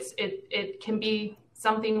know, it can be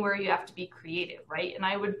something where you have to be creative, right? And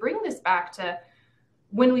I would bring this back to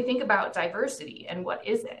when we think about diversity and what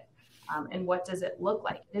is it, and what does it look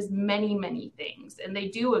like? It is many, many things. And they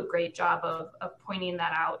do a great job of pointing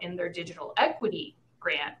that out in their digital equity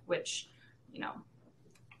grant, which, you know,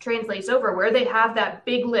 translates over, where they have that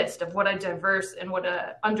big list of what a diverse and what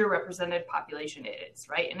a underrepresented population is,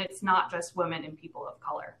 right? And it's not just women and people of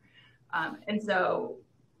color. And so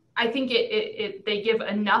I think they give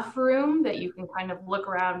enough room that you can kind of look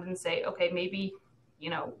around and say, okay, maybe, you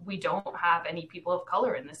know, we don't have any people of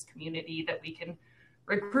color in this community that we can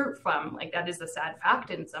recruit from. Like, that is a sad fact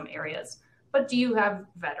in some areas. But do you have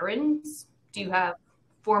veterans? Do you have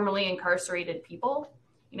formerly incarcerated people?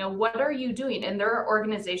 You know, what are you doing? And there are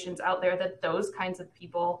organizations out there that those kinds of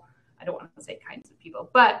people, I don't want to say kinds of people,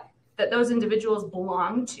 but that those individuals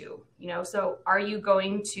belong to, you know. So are you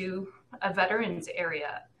going to a veterans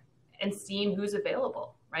area and seeing who's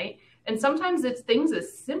available, right? And sometimes it's things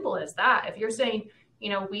as simple as that. If you're saying, you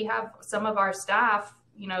know, we have some of our staff,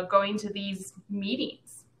 you know, going to these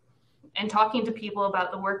meetings and talking to people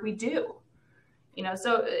about the work we do, you know.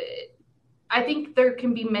 So I think there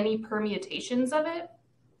can be many permutations of it,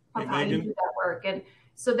 of how you do that work. And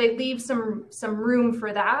so they leave some room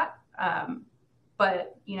for that.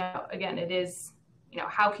 But, you know, again, it is, you know,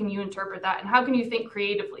 how can you interpret that and how can you think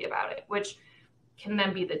creatively about it, which can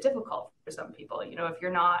then be the difficult for some people. You know, if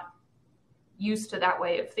you're not used to that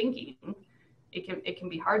way of thinking, it can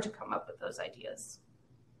be hard to come up with those ideas.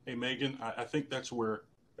 Hey, Megan, I think that's where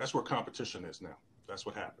competition is now. That's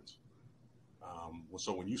what happens.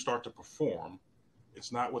 So when you start to perform,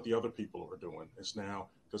 it's not what the other people are doing. It's now,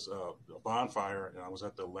 because Bonfire, and I was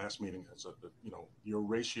at the last meeting, it's you know, your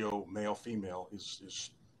ratio male female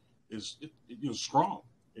is strong.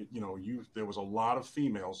 There was a lot of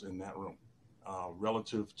females in that room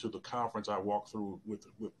relative to the conference I walked through with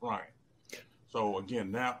Brian. So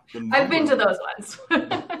again, now I've been to those ones.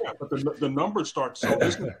 Yeah, but the numbers start. So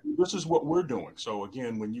this is what we're doing. So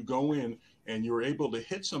again, when you go in and you're able to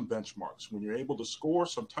hit some benchmarks, when you're able to score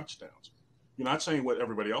some touchdowns, you're not saying what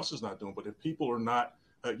everybody else is not doing, but if people are not,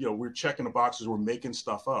 we're checking the boxes, we're making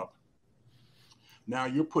stuff up. Now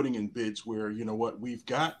you're putting in bids where, you know what, we've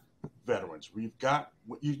got veterans, we've got,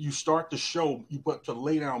 you start to show, you put to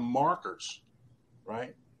lay down markers,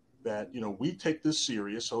 right? That, you know, we take this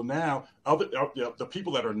serious. So now the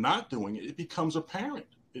people that are not doing it, it becomes apparent.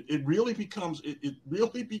 It really becomes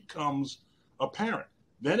apparent.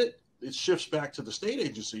 Then it shifts back to the state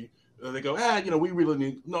agency. They go, we really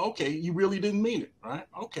need, no, okay, you really didn't mean it, right?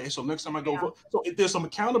 Okay, so next time I go vote. So there's some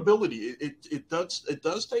accountability. It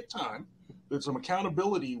does take time. There's some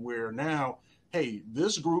accountability where now, hey,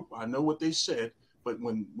 this group, I know what they said, but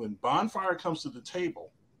when Bonfire comes to the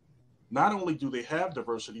table, not only do they have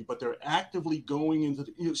diversity, but they're actively going into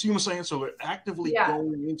you see what I'm saying? So they're actively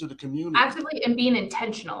going into the community. Actively and being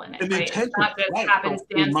intentional in it, and right? It's not just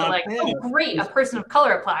happenstance, so like, oh, great, a person of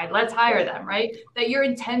color applied, let's hire them, right? That you're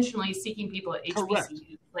intentionally seeking people at HBCUs. Correct.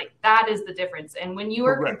 Like, that is the difference. And when you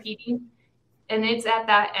are competing and it's at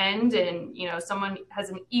that end and, you know, someone has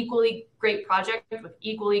an equally great project with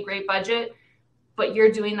equally great budget, but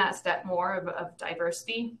you're doing that step more of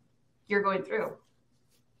diversity, you're going through.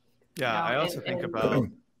 Yeah, I also think about,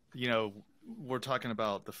 you know, we're talking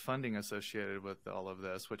about the funding associated with all of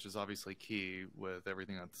this, which is obviously key with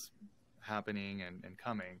everything that's happening and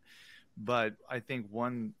coming. But I think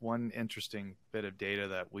one interesting bit of data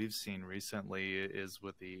that we've seen recently is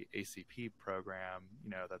with the ACP program, you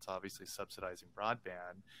know, that's obviously subsidizing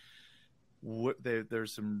broadband.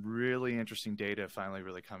 There's some really interesting data finally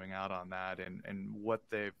really coming out on that, and what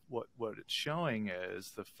it's showing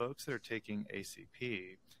is the folks that are taking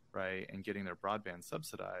ACP, right, and getting their broadband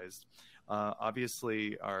subsidized,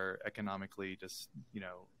 obviously are economically just, you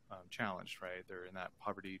know, challenged, right? They're in that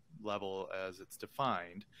poverty level as it's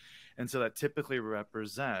defined. And so that typically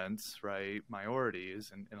represents, right,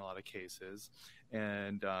 minorities in a lot of cases.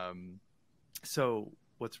 And so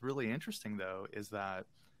what's really interesting, though, is that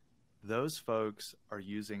those folks are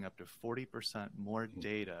using up to 40% more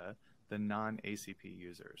data than non-ACP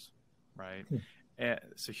users, right?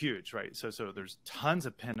 So huge, right? So there's tons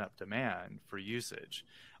of pent-up demand for usage.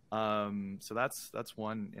 So that's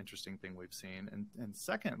one interesting thing we've seen. And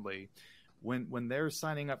secondly, when they're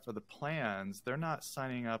signing up for the plans, they're not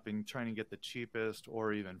signing up and trying to get the cheapest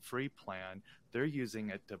or even free plan. They're using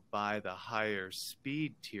it to buy the higher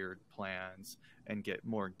speed tiered plans and get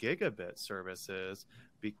more gigabit services,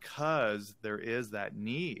 because there is that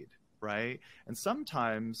need right? And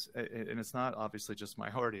sometimes, and it's not obviously just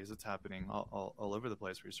minorities, it's happening all over the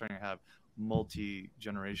place, where you're starting to have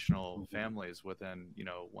multi-generational families within,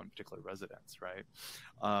 one particular residence, right?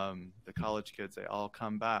 The college kids, they all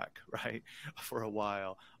come back, right, for a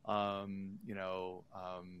while.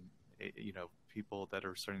 People that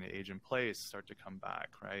are starting to age in place start to come back,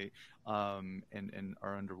 right? And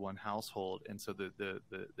are under one household. And so the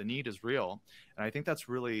need is real. And I think that's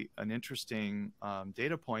really an interesting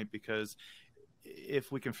data point, because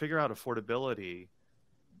if we can figure out affordability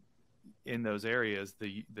in those areas,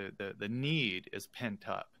 the need is pent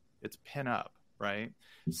up. It's pent up, right?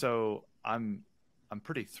 So I'm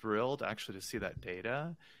pretty thrilled actually to see that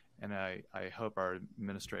data. And I hope our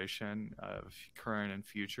administration, current and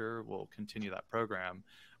future, will continue that program,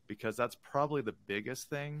 because that's probably the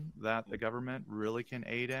biggest thing that the government really can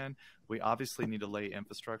aid in. We obviously need to lay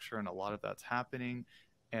infrastructure, and a lot of that's happening,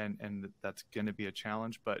 and that's going to be a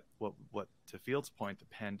challenge. But what to Field's point, the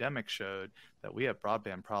pandemic showed that we have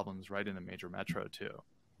broadband problems right in the major metro too,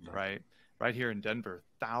 right? Right here in Denver,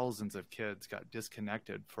 thousands of kids got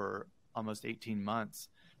disconnected for almost 18 months.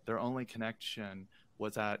 Their only connection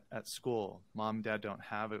was at school. Mom and dad don't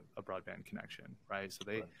have a broadband connection, right? So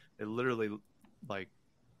they literally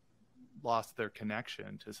lost their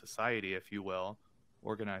connection to society, if you will,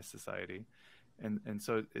 organized society. And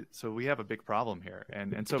so we have a big problem here.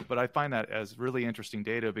 But I find that as really interesting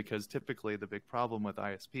data, because typically the big problem with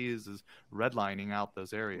ISPs is redlining out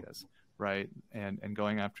those areas, right? And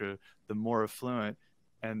going after the more affluent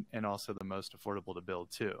and also the most affordable to build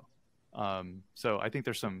too. So I think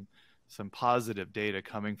there's some positive data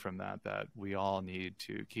coming from that we all need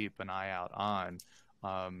to keep an eye out on,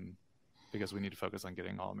 because we need to focus on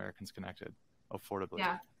getting all Americans connected affordably.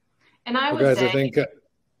 Yeah. And I would say, I think,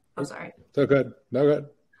 oh, sorry. So good. No, good.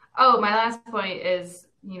 Oh, my last point is,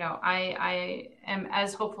 I am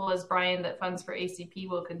as hopeful as Brian that funds for ACP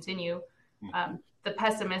will continue. The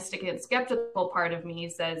pessimistic and skeptical part of me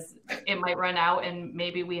says it might run out and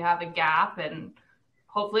maybe we have a gap, and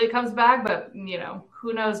hopefully it comes back, but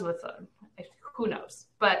who knows who knows?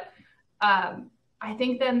 But I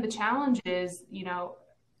think then the challenge is,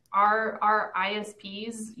 our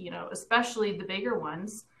ISPs, especially the bigger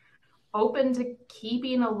ones, open to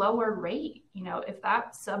keeping a lower rate? If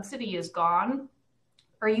that subsidy is gone,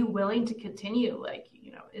 are you willing to continue?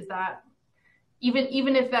 Is that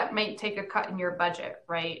even if that might take a cut in your budget,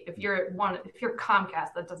 right? If you're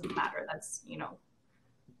Comcast, that doesn't matter. That's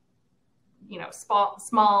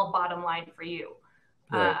small bottom line for you.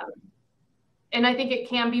 Right. And I think it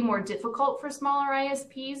can be more difficult for smaller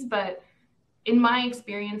ISPs, but in my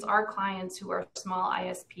experience, our clients who are small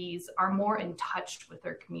ISPs are more in touch with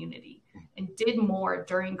their community and did more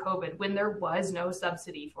during COVID when there was no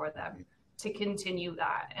subsidy for them to continue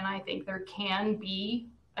that. And I think there can be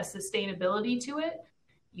a sustainability to it.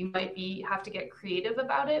 You might have to get creative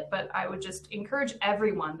about it, but I would just encourage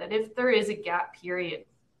everyone that if there is a gap period,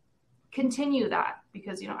 continue that,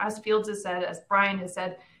 because, as Fields has said, as Brian has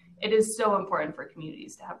said, it is so important for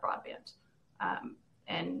communities to have broadband.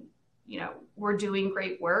 And we're doing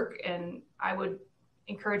great work, and I would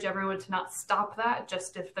encourage everyone to not stop that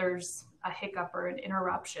just if there's a hiccup or an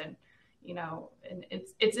interruption, and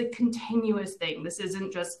it's a continuous thing. This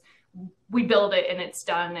isn't just we build it and it's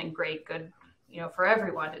done and great, good, for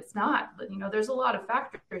everyone. It's not, there's a lot of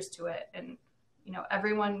factors to it, and,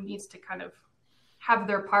 everyone needs to kind of have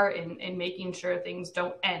their part in making sure things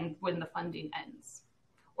don't end when the funding ends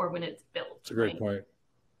or when it's built. It's a great point.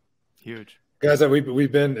 Huge. Guys,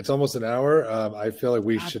 we've been, it's almost an hour. I feel like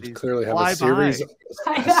we should clearly have a series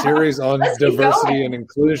on diversity and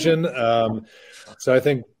inclusion. So I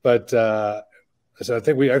think we'll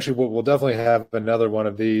definitely have another one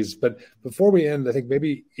of these. But before we end, I think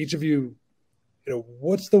maybe each of you,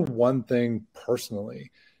 what's the one thing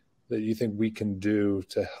personally that you think we can do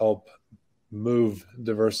to help move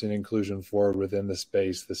diversity and inclusion forward within the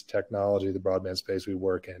space, this technology, the broadband space we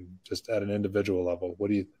work in, just at an individual level?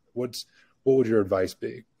 What would your advice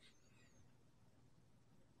be?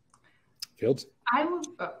 Fields? Sorry.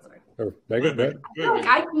 Or Megan? I feel like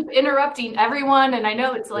I keep interrupting everyone, and I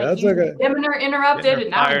know it's like women are interrupted,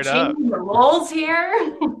 and now I'm changing the roles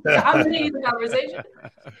here. Dominating the conversation.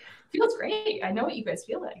 Feels great. I know what you guys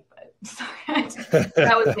feel like, but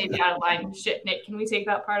that was maybe out of line. Shit, Nick, can we take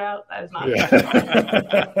that part out? That was not. Yeah.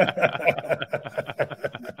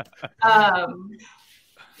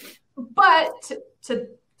 But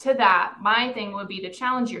to that, my thing would be to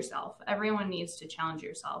challenge yourself. Everyone needs to challenge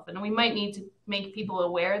yourself. And we might need to make people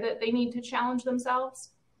aware that they need to challenge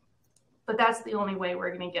themselves. But that's the only way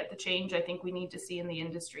we're going to get the change I think we need to see in the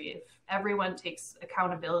industry. If everyone takes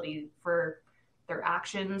accountability for their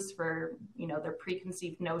actions, for, their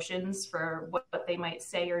preconceived notions for what they might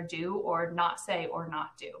say or do, or not say or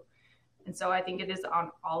not do. And so I think it is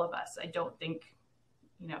on all of us. I don't think,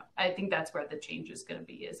 I think that's where the change is going to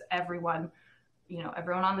be, is everyone,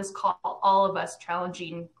 everyone on this call, all of us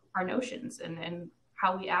challenging our notions and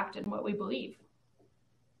how we act and what we believe.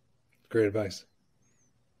 Great advice.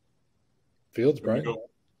 Fields, Brian? Go.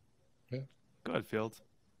 Yeah. Go ahead, Fields.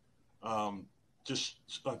 Just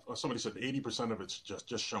somebody said 80% of it's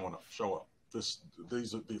just showing up. Show up. These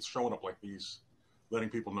showing up like these, letting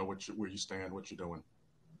people know where you stand, what you're doing.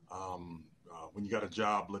 When you got a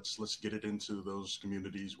job, let's get it into those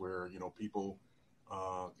communities where people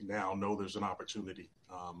now know there's an opportunity.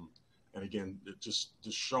 And again, just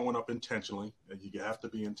showing up intentionally, and you have to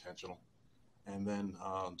be intentional, and then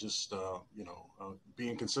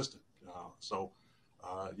being consistent. So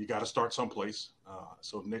you got to start someplace.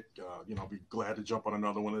 So Nick, I'll be glad to jump on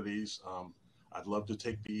another one of these. I'd love to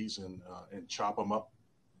take these and chop them up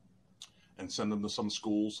and send them to some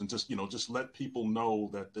schools, and just let people know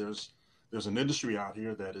that there's an industry out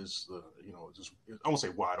here that is, I won't say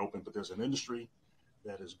wide open, but there's an industry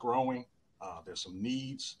that is growing. There's some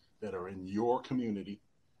needs that are in your community,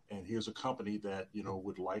 and here's a company that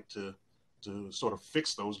would like to sort of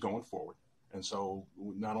fix those going forward. And so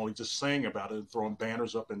not only just saying about it, throwing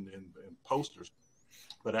banners up and posters,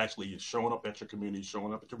 but actually showing up at your community,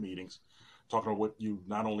 showing up at your meetings, talking about what you've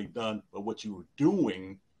not only done, but what you were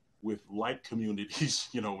doing with like communities.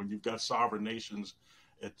 When you've got sovereign nations,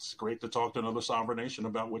 it's great to talk to another sovereign nation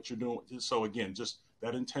about what you're doing. So again, just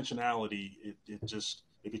that intentionality,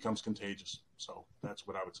 it becomes contagious. So that's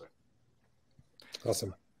what I would say.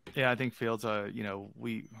 Awesome. Yeah, I think Fields,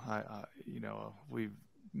 we've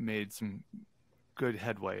made some good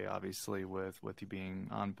headway, obviously, with you being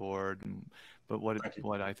on board. But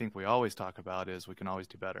what I think we always talk about is we can always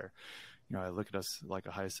do better. I look at us like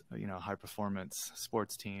a high performance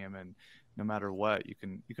sports team, and no matter what, you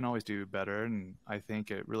can always do better. And I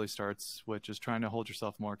think it really starts with just trying to hold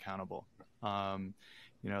yourself more accountable.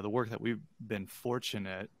 The work that we've been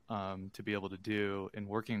fortunate to be able to do in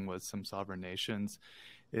working with some sovereign nations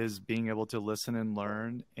is being able to listen and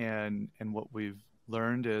learn. And what we've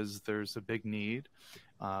learned is there's a big need.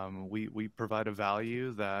 We provide a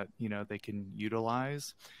value that, they can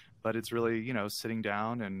utilize, but it's really, sitting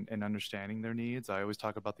down and understanding their needs. I always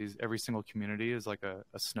talk about every single community is like a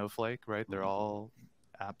snowflake, right? They're all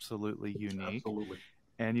absolutely unique. Absolutely.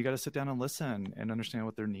 And you got to sit down and listen and understand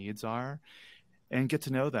what their needs are and get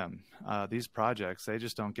to know them. These projects, they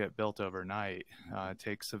just don't get built overnight. It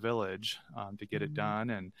takes a village to get it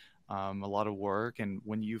done, and a lot of work. And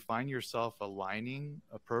when you find yourself aligning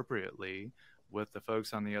appropriately with the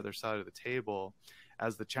folks on the other side of the table,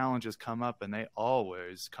 as the challenges come up, and they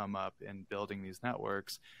always come up in building these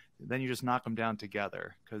networks, then you just knock them down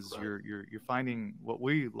together, because Right. you're finding what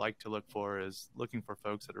we like to look for is looking for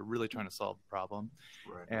folks that are really trying to solve the problem.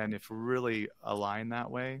 Right. And if we really align that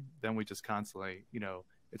way, then we just constantly,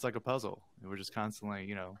 it's like a puzzle. We're just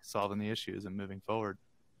constantly, solving the issues and moving forward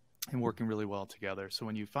and working really well together. So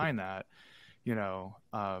when you find that,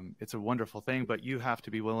 it's a wonderful thing, but you have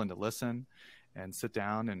to be willing to listen and sit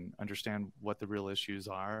down and understand what the real issues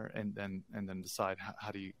are, and then decide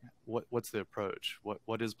what's the approach,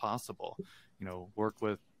 what is possible. Work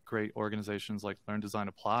with great organizations like Learn, Design,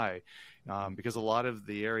 Apply, because a lot of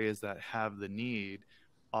the areas that have the need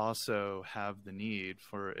also have the need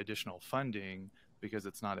for additional funding because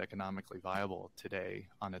it's not economically viable today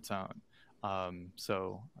on its own.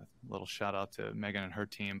 So a little shout out to Megan and her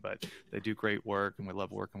team, but they do great work and we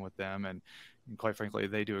love working with them. And quite frankly,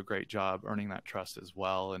 they do a great job earning that trust as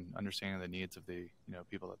well and understanding the needs of the,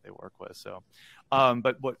 people that they work with. So,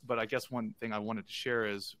 but I guess one thing I wanted to share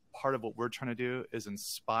is part of what we're trying to do is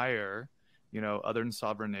inspire, other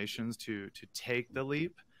sovereign nations to take the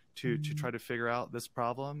leap, to try to figure out this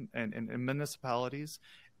problem, and municipalities,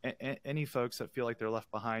 any folks that feel like they're left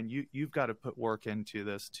behind, you've got to put work into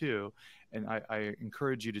this too. And I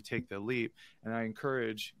encourage you to take the leap. And I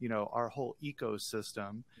encourage, our whole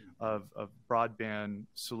ecosystem of broadband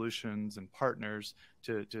solutions and partners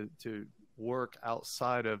to work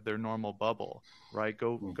outside of their normal bubble, right?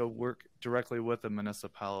 Go work directly with a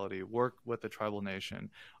municipality, work with a tribal nation.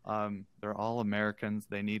 They're all Americans.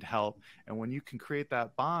 They need help. And when you can create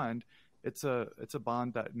that bond, it's a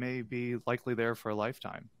bond that may be likely there for a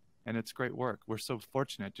lifetime, and it's great work. We're so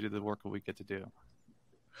fortunate to do the work that we get to do.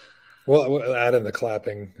 Well, we'll add in the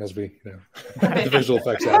clapping as we, the visual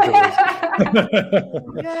effects afterwards.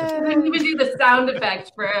 We didn't even do the sound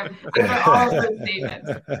effect for all of those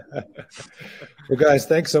statements. Well, guys,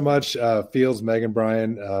 thanks so much, Fields, Megan,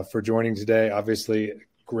 Brian, for joining today. Obviously,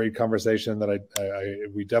 great conversation that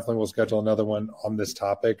we definitely will schedule another one on this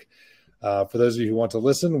topic. For those of you who want to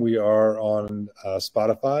listen, we are on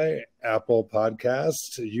Spotify, Apple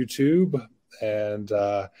Podcasts, YouTube, and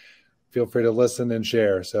feel free to listen and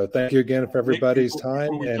share. So thank you again for everybody's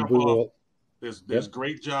time, and we will. There's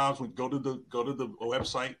great jobs. We go to the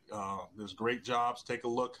website. There's great jobs. Take a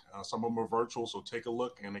look. Some of them are virtual, so take a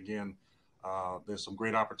look. And again, there's some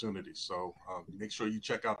great opportunities. So make sure you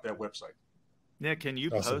check out that website. Yeah, can you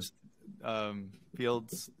post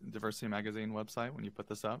Field's Diversity Magazine website when you put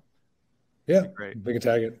this up? Yeah, great. We can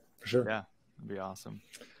tag it for sure. Yeah, it'd be awesome.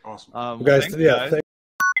 Awesome. Well, guys, thanks, guys.